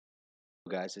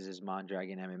guys? This is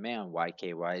Mondragon MMA on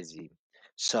YKYZ.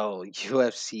 So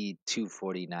UFC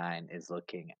 249 is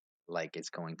looking like it's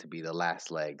going to be the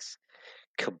last legs.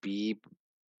 Khabib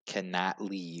cannot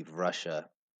leave Russia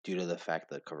due to the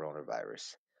fact of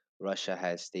coronavirus. Russia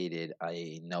has stated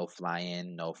a no fly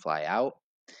in, no fly out.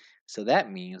 So that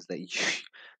means that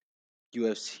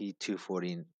UFC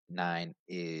 249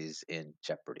 is in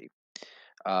jeopardy.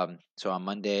 So on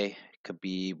Monday,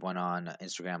 Khabib went on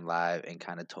Instagram Live and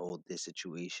kind of told this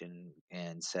situation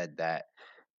and said that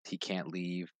he can't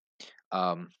leave.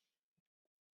 Um,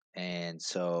 and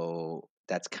so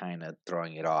that's kind of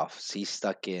throwing it off. So he's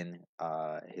stuck in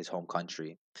his home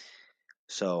country.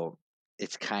 So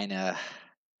it's kind of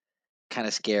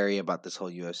scary about this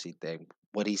whole UFC thing.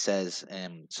 What he says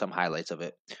and some highlights of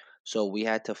it. So we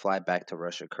had to fly back to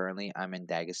Russia. Currently, I'm in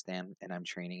Dagestan and I'm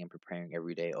training and preparing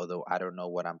every day. Although I don't know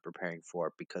what I'm preparing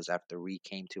for because after we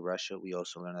came to Russia, we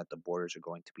also learned that the borders are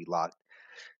going to be locked.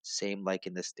 Same like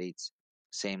in the States,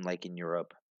 same like in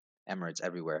Europe, Emirates,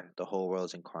 everywhere. The whole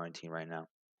world's in quarantine right now.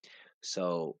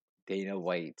 So Dana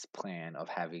White's plan of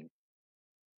having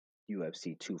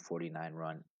UFC 249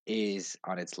 run is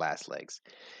on its last legs.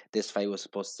 This fight was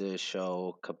supposed to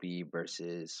show Khabib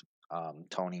versus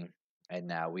Tony, and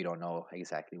now we don't know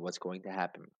exactly what's going to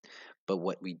happen. But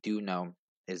what we do know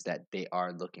is that they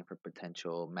are looking for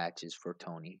potential matches for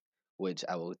Tony, which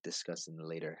I will discuss in the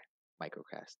later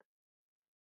microcast.